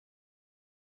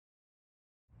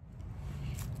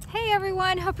Hey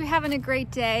everyone, hope you're having a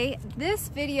great day. This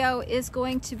video is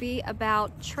going to be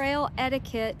about trail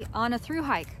etiquette on a thru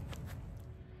hike.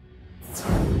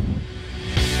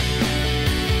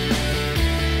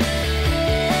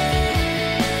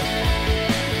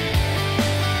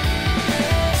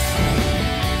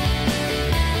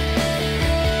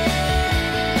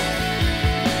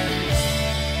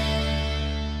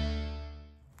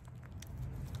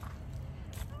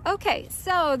 Okay,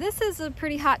 so this is a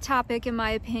pretty hot topic in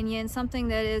my opinion, something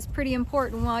that is pretty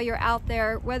important while you're out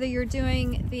there, whether you're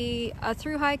doing a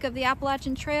thru hike of the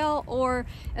Appalachian Trail or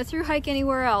a thru hike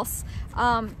anywhere else.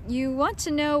 You want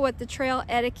to know what the trail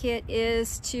etiquette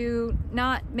is to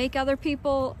not make other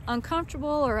people uncomfortable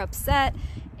or upset,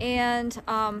 and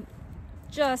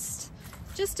just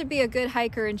to be a good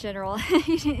hiker in general.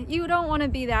 You don't want to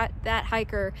be that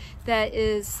hiker that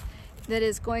is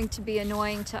going to be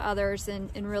annoying to others and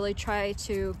really try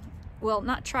to, well,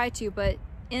 not try to, but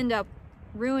end up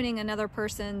ruining another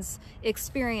person's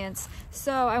experience.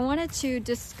 So I wanted to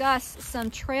discuss some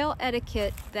trail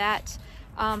etiquette that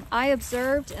I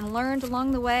observed and learned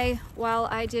along the way while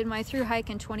I did my thru hike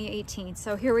in 2018.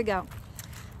 So here we go.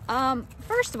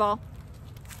 First of all,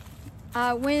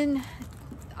 when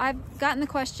I've gotten the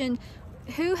question,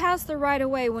 who has the right of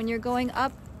way when you're going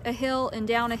up a hill and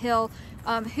down a hill?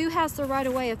 Who has the right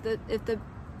of way if the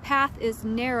path is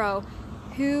narrow?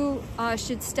 Who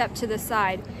should step to the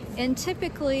side? And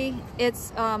typically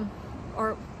it's,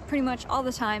 or pretty much all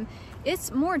the time,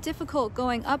 it's more difficult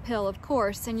going uphill, of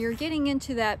course, and you're getting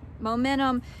into that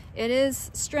momentum. It is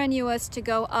strenuous to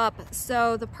go up,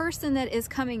 so the person that is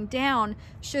coming down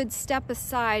should step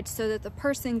aside so that the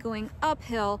person going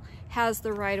uphill has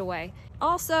the right of way.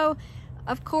 Also,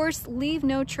 of course, leave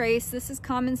no trace. This is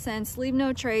common sense. Leave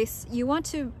no trace. You want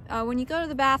to, when you go to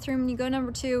the bathroom, you go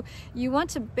number 2, you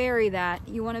want to bury that.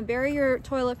 You want to bury your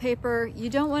toilet paper. You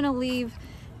don't want to leave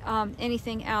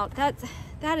anything out.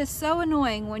 That is so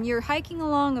annoying when you're hiking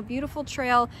along a beautiful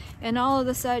trail and all of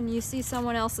a sudden you see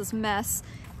someone else's mess.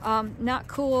 Not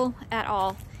cool at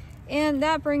all. And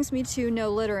that brings me to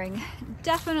no littering.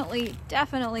 Definitely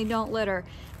don't litter.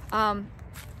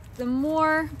 The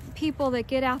more people that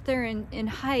get out there and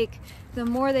hike, the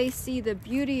more they see the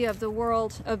beauty of the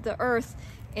world, of the earth,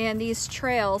 and these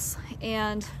trails,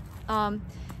 and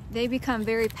they become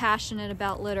very passionate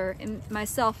about litter, and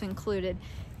myself included.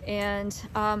 And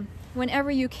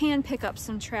whenever you can pick up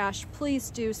some trash, please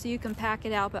do, so you can pack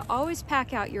it out, but always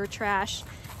pack out your trash.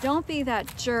 Don't be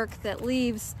that jerk that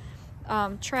leaves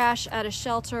trash at a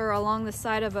shelter along the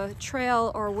side of a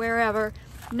trail or wherever.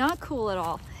 Not cool at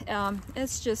all.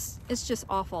 It's just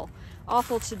awful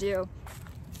to do.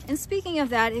 And speaking of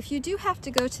that, if you do have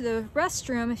to go to the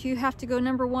restroom, if you have to go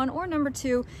number 1 or number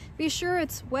 2, be sure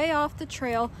it's way off the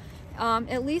trail,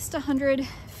 at least 100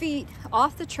 feet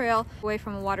off the trail, away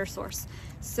from a water source.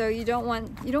 So you don't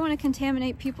want to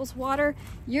contaminate people's water.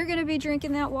 You're going to be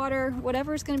drinking that water.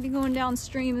 Whatever's going to be going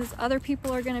downstream is other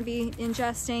people are going to be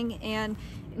ingesting, and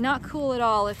not cool at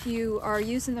all if you are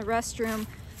using the restroom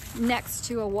next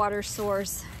to a water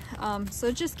source.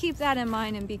 So just keep that in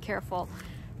mind and be careful.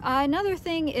 Another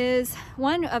thing is,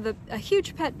 one of a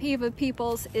huge pet peeve of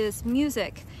people's is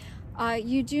music.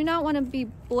 You do not want to be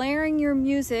blaring your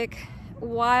music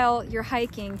while you're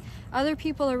hiking. Other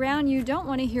people around you don't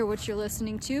want to hear what you're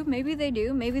listening to. Maybe they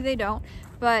do, maybe they don't,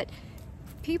 but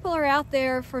people are out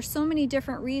there for so many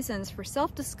different reasons, for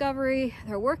self-discovery.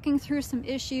 They're working through some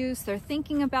issues, they're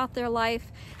thinking about their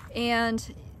life,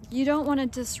 and you don't want to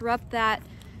disrupt that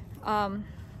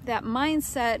that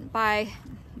mindset by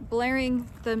blaring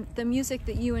the music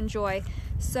that you enjoy.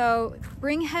 So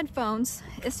bring headphones,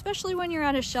 especially when you're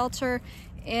at a shelter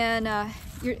and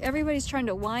everybody's trying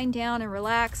to wind down and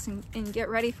relax and get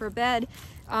ready for bed.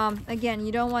 Again,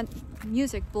 you don't want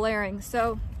music blaring,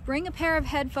 so bring a pair of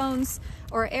headphones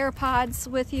or AirPods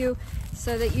with you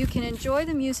so that you can enjoy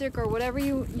the music or whatever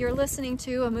you're listening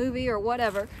to, a movie or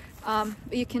whatever.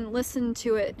 You can listen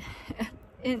to it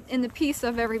in the peace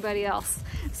of everybody else.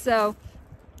 So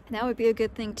that would be a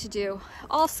good thing to do.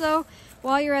 Also,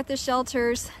 while you're at the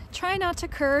shelters, try not to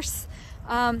curse.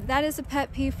 That is a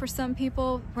pet peeve for some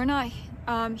people. We're not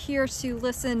here to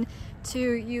listen to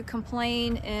you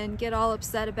complain and get all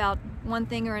upset about one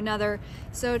thing or another.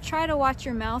 So try to watch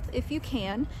your mouth if you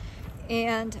can,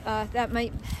 and that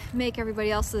might make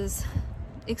everybody else's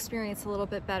experience a little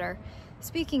bit better.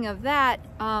 Speaking of that,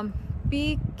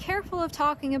 be careful of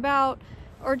talking about,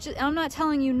 or I'm not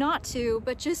telling you not to,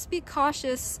 but just be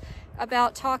cautious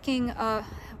about talking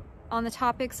on the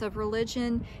topics of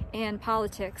religion and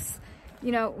politics.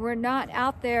 You know, we're not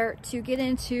out there to get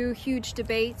into huge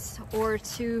debates or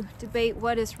to debate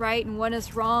what is right and what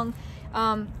is wrong.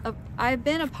 I've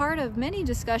been a part of many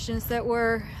discussions that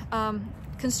were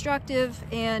constructive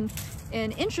and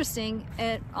interesting,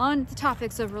 and on the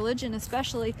topics of religion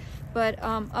especially, but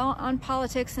on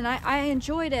politics, and I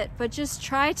enjoyed it. But just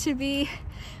try to be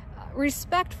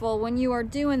respectful when you are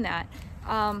doing that.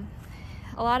 A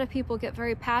lot of people get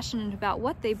very passionate about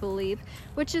what they believe,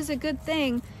 which is a good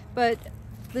thing, but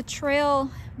the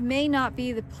trail may not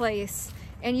be the place,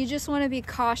 and you just want to be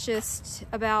cautious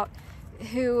about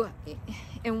who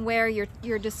and where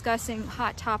you're discussing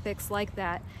hot topics like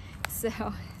that.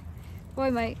 So,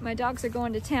 boy, my dogs are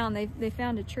going to town. They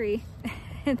found a tree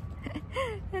and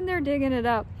they're digging it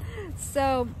up.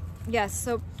 So yes,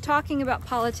 so talking about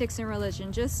politics and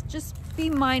religion, just be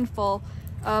mindful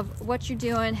of what you're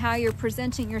doing, how you're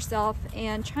presenting yourself,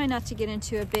 and try not to get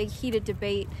into a big heated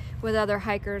debate with other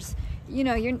hikers. You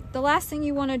know, the last thing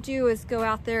you want to do is go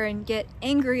out there and get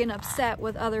angry and upset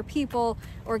with other people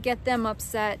or get them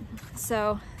upset.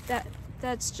 So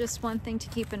that's just one thing to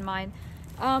keep in mind.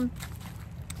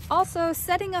 Also,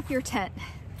 setting up your tent.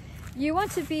 You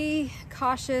want to be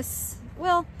cautious.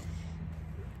 Well,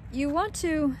 you want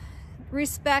to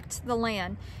respect the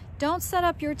land. Don't set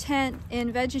up your tent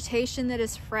in vegetation that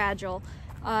is fragile.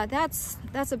 That's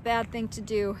a bad thing to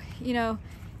do. You know,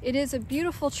 it is a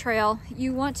beautiful trail.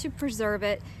 You want to preserve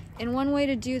it, and one way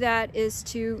to do that is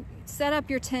to set up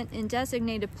your tent in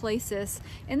designated places,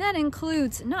 and that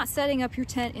includes not setting up your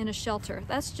tent in a shelter.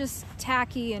 That's just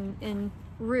tacky and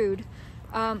rude.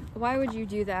 Why would you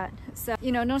do that? So,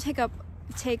 you know, don't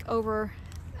take over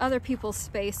other people's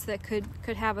space that could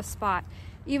have a spot.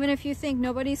 Even if you think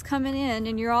nobody's coming in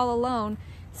and you're all alone,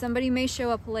 somebody may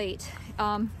show up late.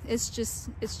 It's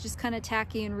just kind of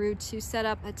tacky and rude to set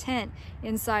up a tent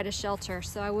inside a shelter,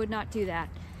 so I would not do that.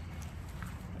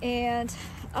 And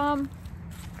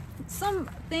some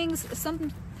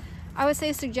I would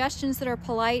say suggestions that are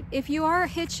polite. If you are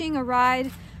hitching a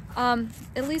ride,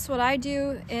 at least what I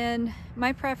do, and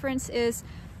my preference is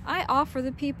I offer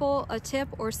the people a tip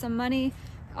or some money.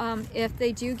 If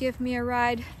they do give me a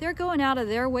ride, they're going out of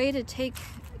their way to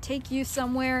take you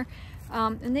somewhere,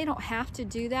 and they don't have to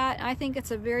do that. I think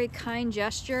it's a very kind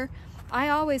gesture. I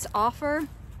always offer.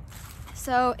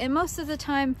 So, and most of the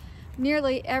time,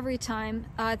 nearly every time,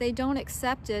 they don't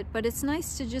accept it, but it's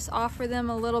nice to just offer them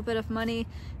a little bit of money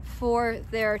for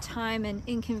their time and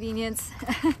inconvenience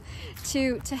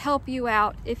to help you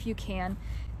out if you can.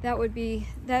 That would be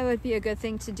a good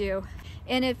thing to do.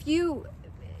 And if you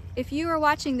are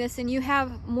watching this and you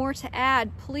have more to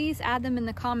add, please add them in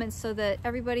the comments so that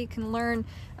everybody can learn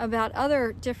about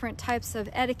other different types of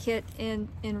etiquette in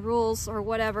rules or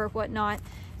whatnot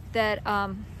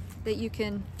that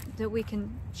we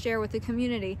can share with the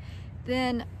community.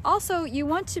 Then also, you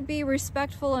want to be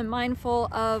respectful and mindful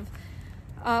of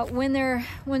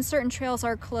when certain trails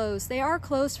are closed. They are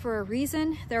closed for a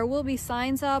reason. There will be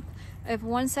signs up. If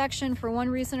one section for one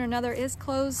reason or another is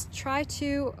closed, try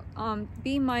to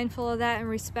be mindful of that and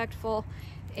respectful,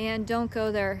 and don't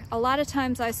go there. A lot of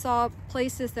times I saw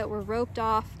places that were roped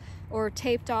off or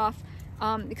taped off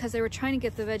because they were trying to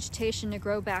get the vegetation to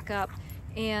grow back up,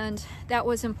 and that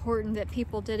was important that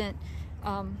people didn't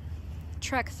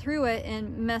trek through it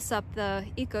and mess up the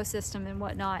ecosystem and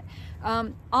whatnot.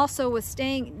 Also, with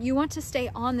you want to stay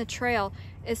on the trail.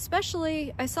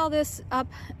 Especially, I saw this up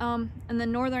in the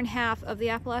northern half of the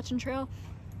Appalachian Trail.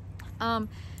 A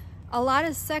lot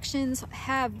of sections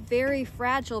have very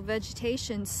fragile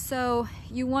vegetation, so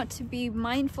you want to be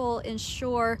mindful and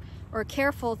sure or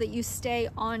careful that you stay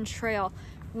on trail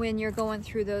when you're going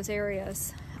through those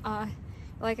areas.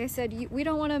 Like I said, we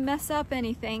don't want to mess up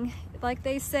anything. Like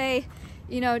they say,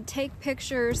 you know, take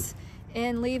pictures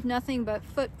and leave nothing but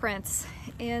footprints,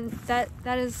 and that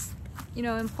is, you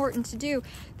know, important to do.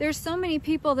 There's so many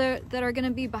people that are going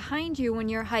to be behind you when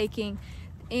you're hiking,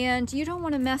 and you don't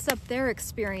want to mess up their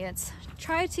experience.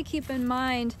 Try to keep in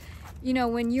mind, you know,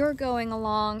 when you're going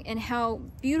along, and how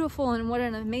beautiful and what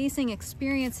an amazing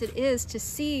experience it is to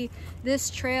see this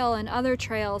trail and other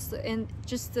trails, and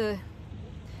just the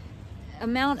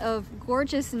amount of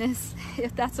gorgeousness,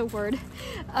 if that's a word,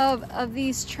 of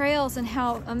these trails and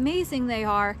how amazing they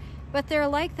are. But they're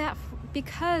like that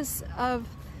because of,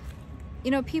 you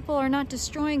know, people are not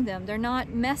destroying them. They're not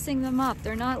messing them up.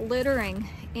 They're not littering.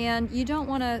 And you don't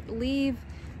want to leave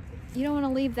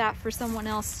that for someone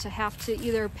else to have to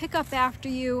either pick up after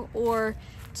you or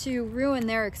to ruin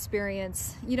their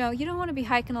experience. You know, you don't want to be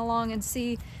hiking along and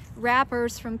see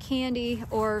wrappers from candy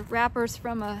or wrappers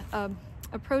from a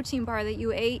protein bar that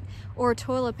you ate, or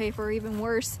toilet paper, or even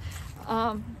worse,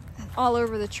 all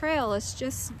over the trail. It's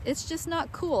just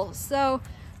not cool. So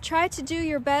try to do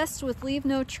your best with leave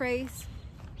no trace.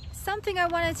 Something I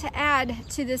wanted to add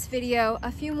to this video,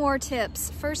 a few more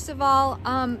tips. First of all,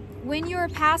 when you're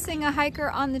passing a hiker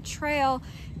on the trail,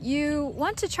 you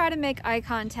want to try to make eye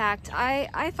contact.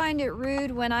 I find it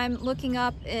rude when I'm looking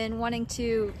up and wanting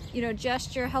to,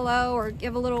 gesture hello or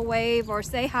give a little wave or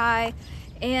say hi,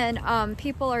 and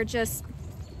people are just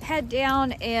head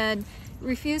down and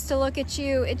refuse to look at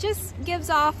you. It just gives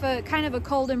off a kind of a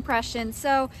cold impression.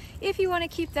 So if you want to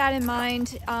keep that in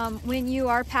mind when you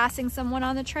are passing someone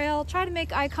on the trail, try to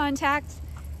make eye contact.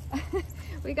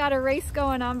 We got a race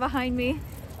going on behind me.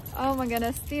 Oh my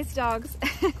goodness, these dogs.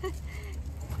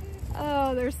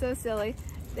 Oh, they're so silly.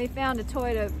 They found a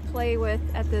toy to play with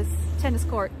at this tennis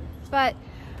court. But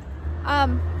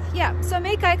yeah, so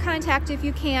make eye contact if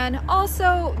you can.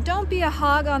 Also, don't be a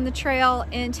hog on the trail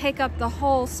and take up the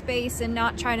whole space and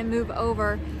not try to move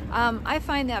over. I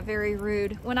find that very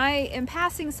rude. When I am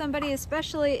passing somebody,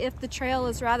 especially if the trail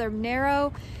is rather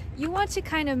narrow, you want to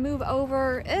kind of move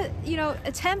over,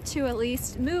 attempt to at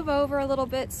least move over a little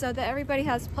bit so that everybody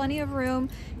has plenty of room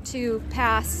to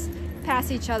pass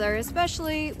each other,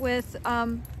 especially with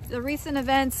the recent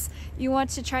events. You want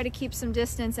to try to keep some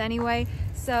distance anyway,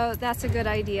 so that's a good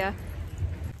idea.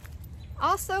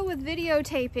 Also, with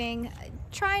videotaping,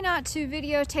 try not to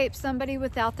videotape somebody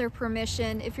without their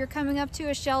permission. If you're coming up to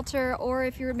a shelter or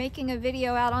if you're making a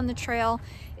video out on the trail,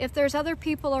 if there's other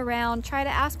people around, try to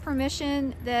ask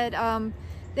permission that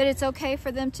that it's okay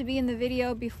for them to be in the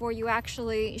video before you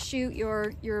actually shoot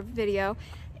your video.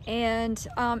 And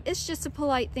it's just a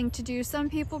polite thing to do.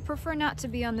 Some people prefer not to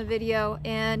be on the video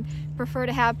and prefer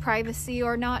to have privacy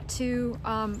or not to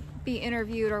be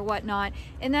interviewed or whatnot,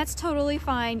 and that's totally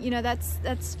fine.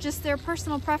 That's just their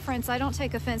personal preference. I don't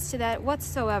take offense to that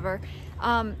whatsoever.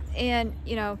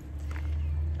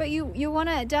 But you want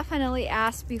to definitely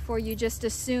ask before you just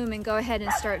assume and go ahead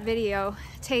and start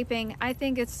videotaping. I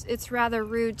think it's rather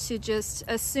rude to just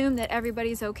assume that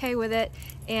everybody's okay with it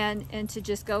and to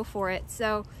just go for it.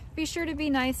 So be sure to be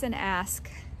nice and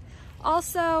ask.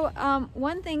 Also,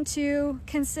 one thing to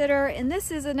consider, and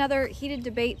this is another heated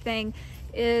debate thing,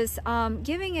 is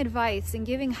giving advice and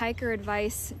giving hiker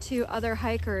advice to other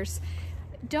hikers.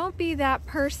 Don't be that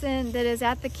person that is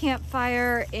at the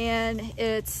campfire and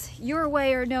it's your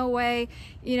way or no way.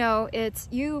 It's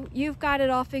you've got it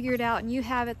all figured out and you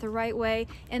have it the right way,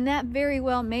 and that very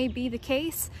well may be the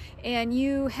case, and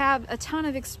you have a ton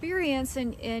of experience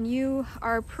and you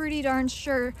are pretty darn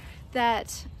sure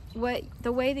that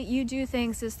the way that you do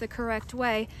things is the correct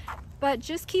way. But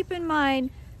just keep in mind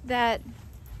that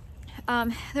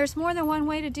there's more than one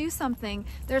way to do something.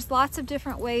 There's lots of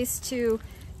different ways to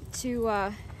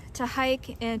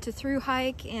hike and to thru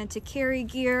hike and to carry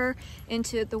gear and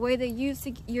to the way they use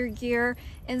your gear.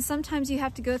 And sometimes you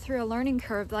have to go through a learning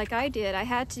curve like I did. I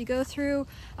had to go through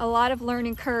a lot of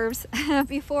learning curves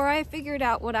before I figured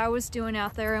out what I was doing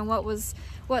out there and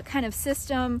what kind of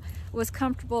system was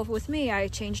comfortable with me. I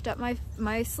changed up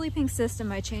my sleeping system,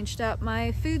 I changed up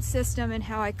my food system and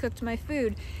how I cooked my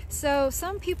food. So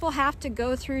some people have to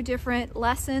go through different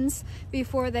lessons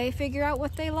before they figure out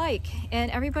what they like,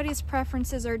 and everybody's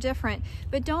preferences are different.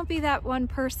 But don't be that one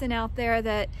person out there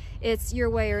that it's your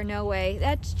way or no way.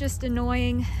 That's just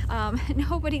annoying.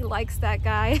 Nobody likes that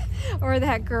guy or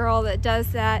that girl that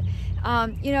does that.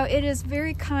 It is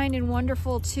very kind and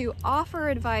wonderful to offer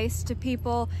advice to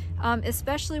people,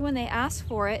 especially when they ask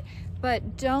for it,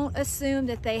 but don't assume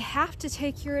that they have to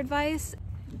take your advice.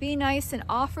 Be nice and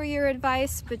offer your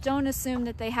advice, but don't assume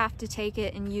that they have to take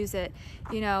it and use it.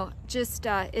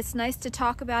 It's nice to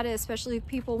talk about it, especially if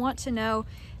people want to know,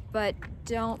 but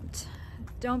don't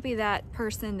be that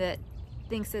person that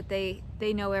thinks that they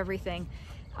know everything.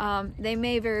 They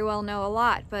may very well know a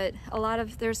lot, but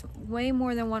there's way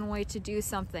more than one way to do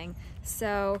something.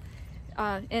 So,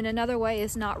 and another way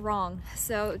is not wrong.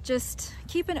 So just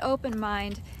keep an open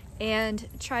mind and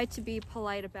try to be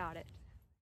polite about it.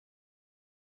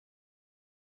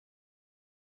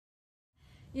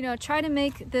 Try to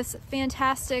make this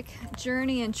fantastic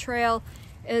journey and trail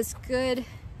as good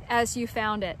as you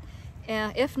found it,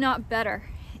 if not better.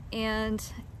 And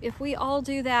if we all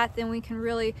do that, then we can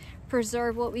really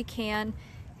preserve what we can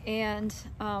and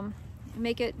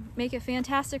make it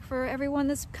fantastic for everyone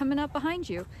that's coming up behind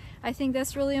you. I think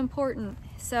that's really important.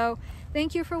 So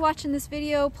thank you for watching this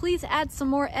video. Please add some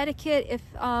more etiquette. If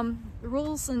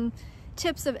rules and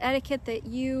tips of etiquette that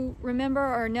you remember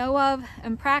or know of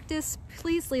and practice,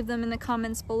 please leave them in the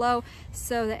comments below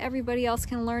so that everybody else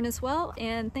can learn as well.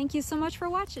 And thank you so much for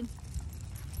watching.